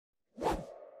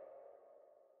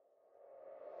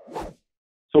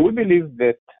So we believe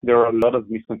that there are a lot of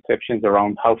misconceptions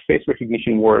around how face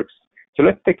recognition works. So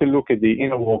let's take a look at the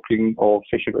inner working of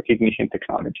facial recognition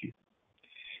technology.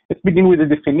 Let's begin with the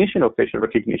definition of facial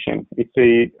recognition. It's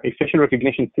a facial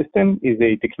recognition system is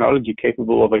a technology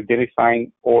capable of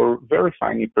identifying or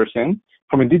verifying a person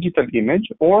from a digital image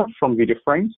or from video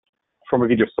frames from a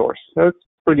video source. That's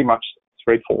pretty much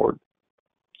straightforward.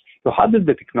 So how does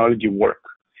the technology work?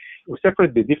 We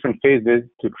separate the different phases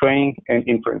to training and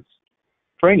inference.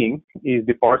 Training is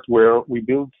the part where we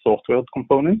build software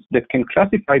components that can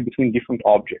classify between different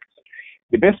objects.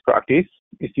 The best practice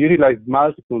is to utilize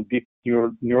multiple deep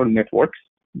neural networks,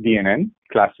 DNN,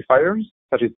 classifiers,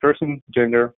 such as person,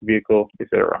 gender, vehicle,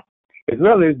 etc., as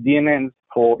well as DNNs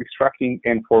for extracting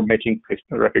and for matching face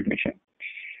recognition.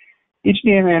 Each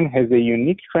DNN has a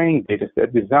unique training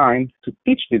dataset designed to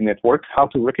teach the network how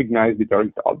to recognize the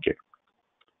target object.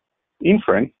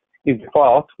 Inference is the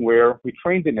part where we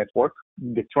train the network.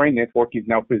 The trained network is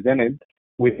now presented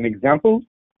with an example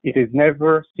it has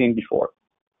never seen before.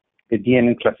 The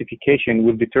DNN classification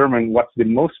will determine what's the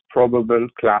most probable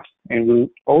class and will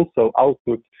also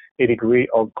output a degree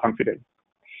of confidence.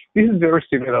 This is very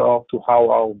similar to how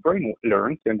our brain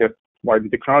learns, and that's why the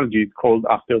technology is called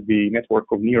after the network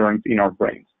of neurons in our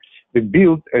brains. It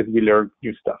builds as we learn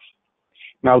new stuff.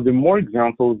 Now, the more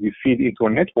examples you feed into a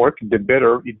network, the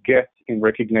better it gets in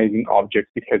recognizing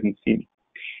objects it hasn't seen.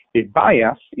 A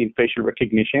bias in facial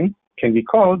recognition can be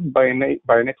caused by a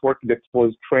network that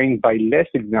was trained by less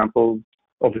examples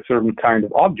of a certain kind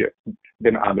of object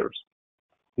than others.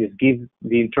 This gives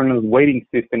the internal weighting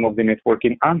system of the network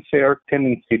an unfair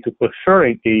tendency to prefer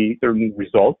a certain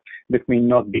result that may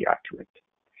not be accurate.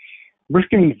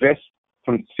 BriefCam invests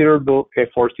considerable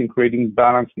efforts in creating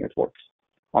balanced networks.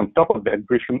 On top of that,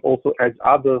 BriefCam also adds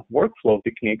other workflow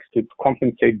techniques to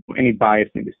compensate for any bias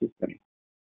in the system.